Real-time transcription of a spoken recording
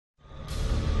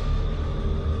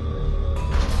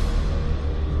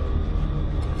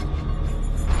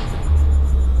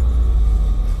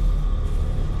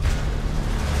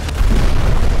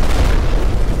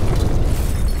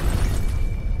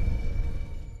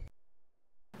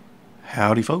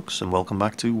Howdy folks, and welcome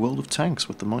back to World of Tanks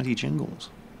with the Mighty Jingles.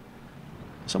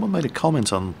 Someone made a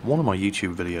comment on one of my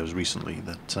YouTube videos recently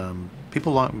that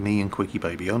people like me and Quickie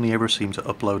Baby only ever seem to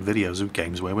upload videos of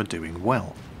games where we're doing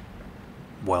well.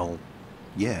 Well,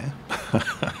 yeah.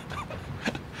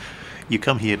 You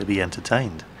come here to be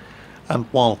entertained, and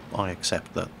while I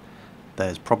accept that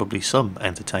there's probably some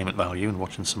entertainment value in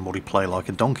watching somebody play like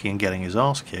a donkey and getting his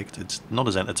arse kicked, it's not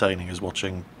as entertaining as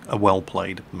watching a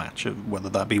well-played match, whether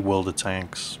that be World of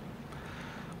Tanks,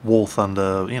 War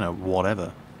Thunder, you know,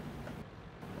 whatever.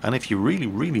 And if you really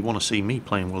want to see me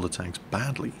playing World of Tanks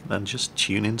badly, then just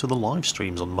tune into the live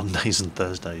streams on Mondays and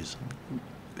Thursdays.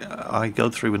 I go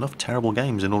through enough terrible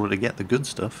games in order to get the good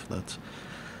stuff that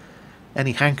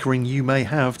any hankering you may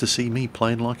have to see me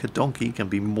playing like a donkey can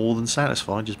be more than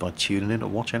satisfied just by tuning in to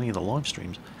watch any of the live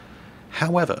streams.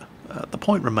 However, the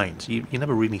point remains, you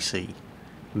never really see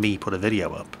me put a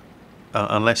video up,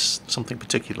 unless something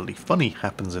particularly funny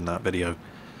happens in that video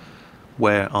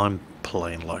where I'm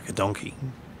playing like a donkey.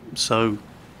 So,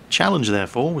 challenge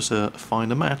therefore was to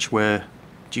find a match where,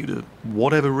 due to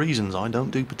whatever reasons, I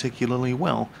don't do particularly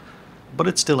well, but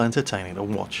it's still entertaining to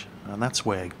watch. And that's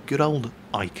where good old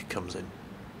Ike comes in.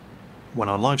 When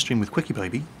I livestream with Quickie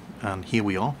Baby, and here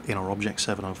we are in our Object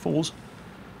 704s,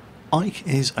 Ike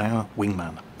is our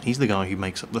wingman. He's the guy who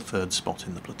makes up the third spot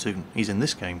in the platoon. He's in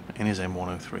this game in his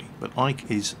M103, but Ike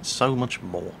is so much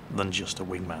more than just a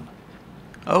wingman.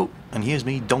 Oh, and here's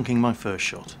me donking my first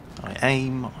shot. I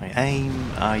aim,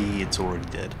 it's already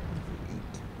dead.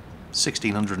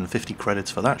 1650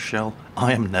 credits for that shell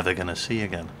I am never going to see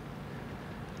again.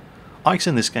 Ike's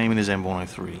in this game in his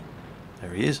M103.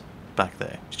 There he is, back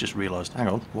there. He's just realised, hang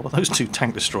on, what are those two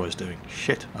tank destroyers doing?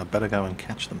 Shit, I'd better go and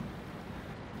catch them.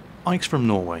 Ike's from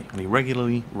Norway, and he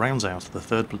regularly rounds out the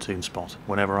third platoon spot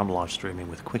whenever I'm live streaming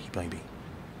with Quickie Baby.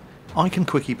 Ike and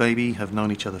Quickie Baby have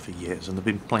known each other for years, and they've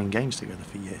been playing games together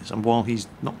for years, and while he's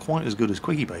not quite as good as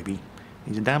Quickie Baby,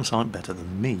 he's a damn sight better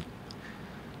than me.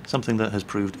 Something that has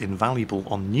proved invaluable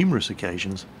on numerous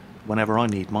occasions whenever I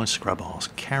need my scrub arse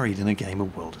carried in a game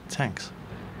of World of Tanks.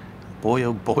 And boy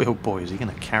oh boy is he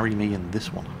going to carry me in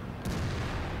this one.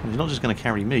 And he's not just going to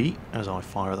carry me as I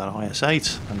fire that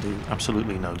IS-8 and do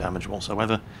absolutely no damage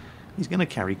whatsoever, he's going to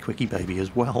carry Quickie Baby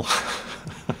as well.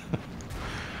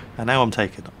 And now I'm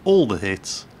taking all the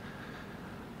hits.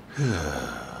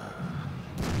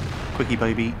 Quickie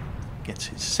Baby gets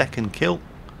his second kill.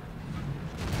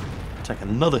 Take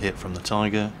another hit from the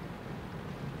Tiger.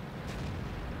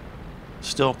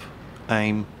 Stop,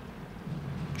 aim,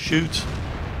 shoot.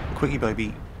 Quickie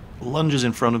Baby lunges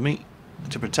in front of me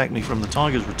to protect me from the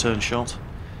Tiger's return shot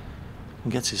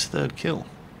and gets his third kill.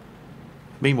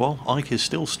 Meanwhile, Ike is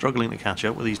still struggling to catch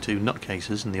up with these two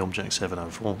nutcases in the Object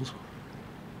 704s.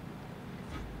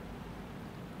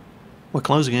 We're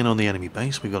closing in on the enemy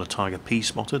base. We've got a Tiger P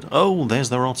spotted. Oh, there's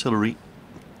their artillery.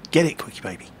 Get it, Quickie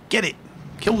Baby. Get it.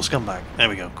 Kill the scumbag. There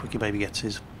we go. Quickie Baby gets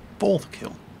his fourth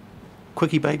kill.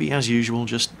 Quickie Baby, as usual,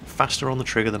 just faster on the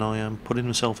trigger than I am, putting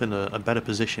himself in a better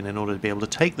position in order to be able to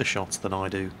take the shots than I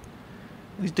do.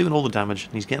 And he's doing all the damage,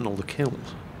 and he's getting all the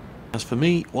kills. As for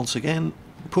me, once again,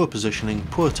 poor positioning,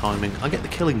 poor timing. I get the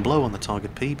killing blow on the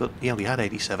Target P, but he only had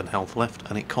 87 health left,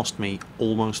 and it cost me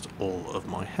almost all of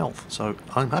my health. So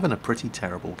I'm having a pretty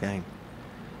terrible game.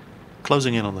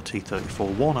 Closing in on the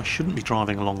T-34-1, I shouldn't be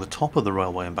driving along the top of the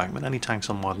railway embankment. Any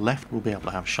tanks on my left will be able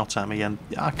to have shots at me, and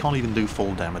I can't even do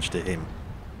full damage to him.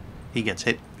 He gets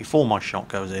hit before my shot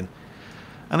goes in,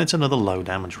 and it's another low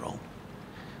damage roll.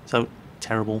 So,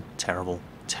 terrible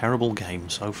game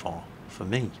so far for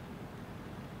me.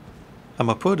 And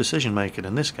my poor decision making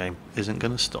in this game isn't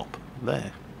going to stop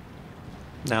there.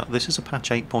 Now, this is a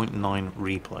patch 8.9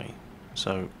 replay,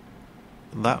 so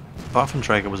that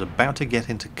Waffenträger was about to get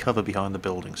into cover behind the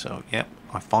building, so yep,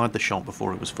 I fired the shot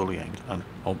before it was fully aimed, and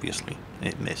obviously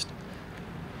it missed.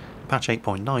 Patch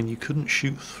 8.9, you couldn't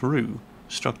shoot through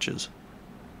structures.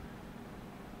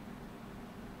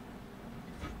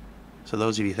 So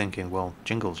those of you thinking, well,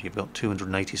 Jingles, you've got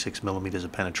 286mm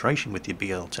of penetration with your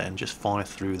BL-10, just fire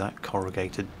through that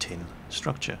corrugated tin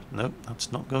structure. Nope,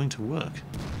 that's not going to work.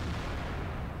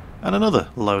 And another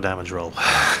low damage roll.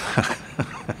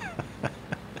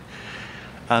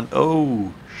 And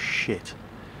oh shit.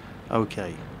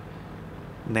 Okay.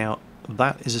 Now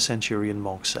that is a Centurion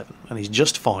Mark 7, and he's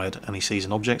just fired and he sees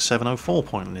an Object 704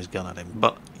 pointing his gun at him,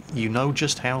 but you know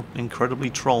just how incredibly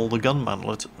troll the gun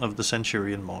manlet of the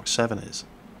Centurion Mark 7 is,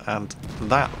 and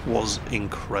that was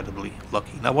incredibly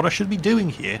lucky. Now what I should be doing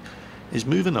here is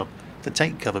moving up to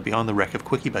take cover behind the wreck of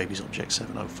Quickie Baby's Object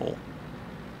 704.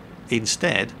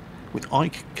 Instead, with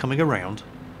Ike coming around,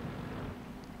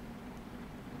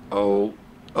 oh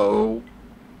Oh.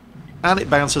 And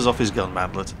it bounces off his gun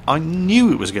mantlet. I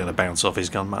knew it was going to bounce off his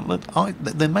gun mantlet.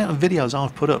 The amount of videos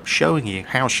I've put up showing you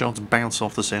how shots bounce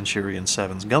off the Centurion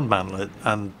 7's gun mantlet,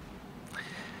 and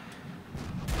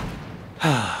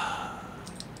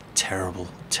terrible,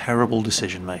 terrible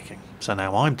decision making. So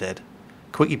now I'm dead.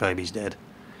 Quickie Baby's dead.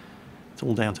 It's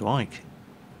all down to Ike.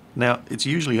 Now, it's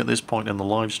usually at this point in the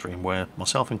live stream where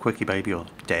myself and Quickie Baby are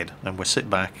dead, and we sit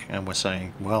back and we're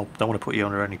saying, well, don't want to put you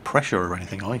under any pressure or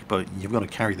anything, Ike, but you've got to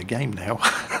carry the game now.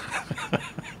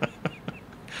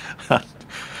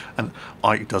 And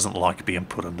Ike doesn't like being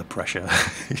put under pressure.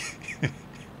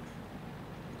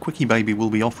 Quickie Baby will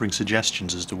be offering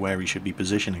suggestions as to where he should be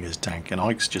positioning his tank, and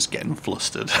Ike's just getting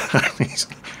flustered. He's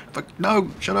like,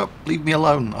 no, shut up, leave me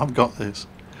alone, I've got this.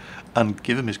 And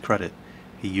give him his credit,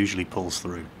 he usually pulls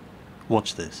through.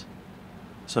 Watch this.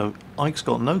 So Ike's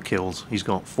got no kills, he's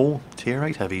got 4 tier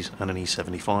 8 heavies and an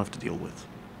E75 to deal with.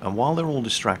 And while they're all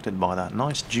distracted by that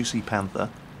nice juicy Panther,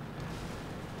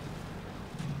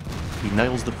 he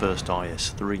nails the first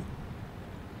IS-3.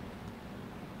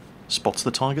 Spots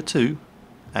the Tiger 2,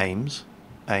 aims,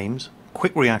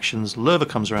 quick reactions, Lurva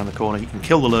comes around the corner, he can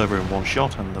kill the Lurva in one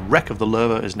shot, and the wreck of the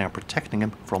Lurva is now protecting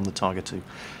him from the Tiger 2.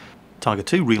 Tiger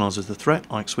 2 realises the threat,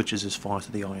 Ike switches his fire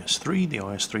to the IS-3, the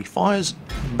IS-3 fires,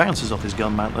 bounces off his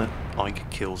gun mantlet, Ike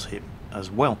kills him as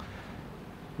well.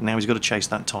 Now he's got to chase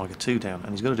that Tiger 2 down,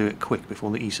 and he's got to do it quick before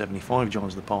the E75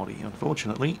 joins the party.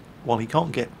 Unfortunately, while he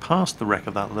can't get past the wreck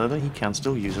of that Lurva, he can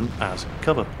still use him as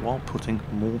cover, while putting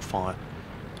more fire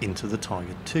into the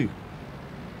Tiger 2.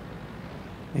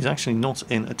 He's actually not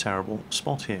in a terrible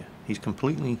spot here. He's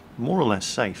completely, more or less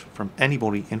safe from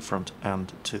anybody in front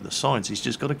and to the sides. He's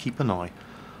just got to keep an eye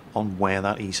on where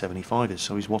that E75 is.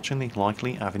 So he's watching the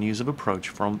likely avenues of approach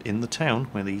from in the town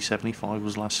where the E75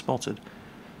 was last spotted.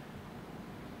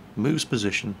 Moves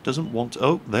position, doesn't want to,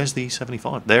 oh, there's the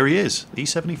E75. There he is. The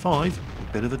E75,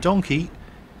 a bit of a donkey,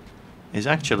 is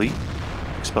actually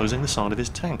exposing the side of his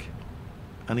tank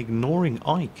and ignoring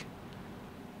Ike.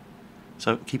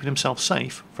 So keeping himself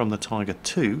safe from the Tiger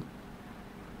 2,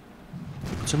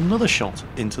 he puts another shot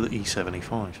into the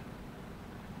E75.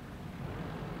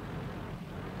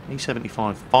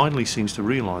 E75 finally seems to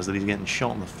realise that he's getting shot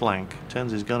on the flank,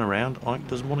 turns his gun around, Ike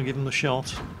doesn't want to give him the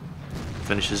shot,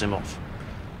 finishes him off.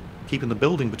 Keeping the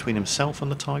building between himself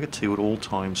and the Tiger 2 at all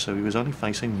times, so he was only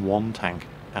facing one tank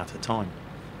at a time.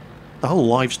 The whole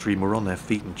live stream were on their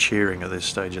feet and cheering at this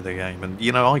stage of the game, and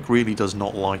you know, Ike really does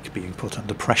not like being put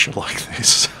under pressure like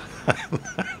this.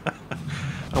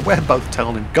 And we're both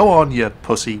telling him, go on you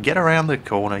pussy, get around the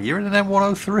corner, you're in an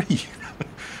M103.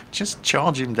 Just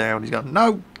charge him down. He's going,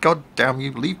 no, god damn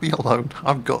you, leave me alone,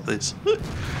 I've got this.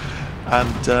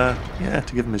 And yeah,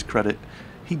 to give him his credit,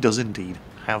 he does indeed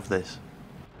have this.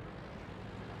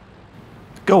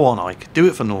 Go on Ike, do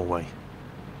it for Norway.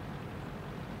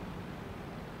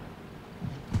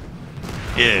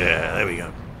 Yeah, there we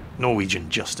go. Norwegian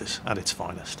justice at its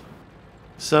finest.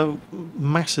 So,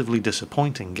 massively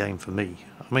disappointing game for me.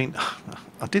 I mean,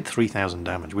 I did 3,000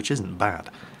 damage, which isn't bad,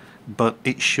 but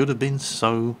it should have been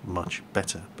so much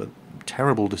better. But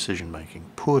terrible decision making,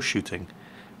 poor shooting,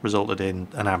 resulted in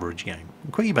an average game.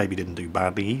 Quickie Baby didn't do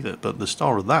badly either, but the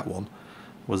star of that one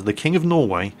was the King of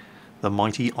Norway, the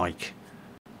Mighty Ike.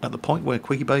 At the point where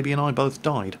Quickie Baby and I both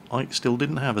died, Ike still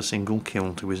didn't have a single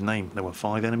kill to his name. There were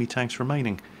 5 enemy tanks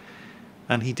remaining,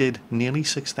 and he did nearly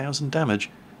 6,000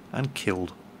 damage and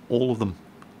killed all of them.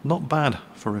 Not bad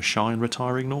for a shy and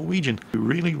retiring Norwegian who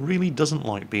really doesn't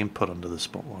like being put under the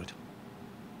spotlight.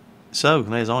 So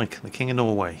there's Ike, the King of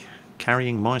Norway,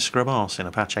 carrying my scrub arse in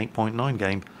a patch 8.9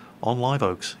 game on Live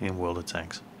Oaks in World of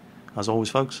Tanks. As always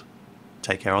folks,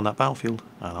 take care on that battlefield,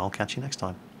 and I'll catch you next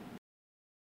time.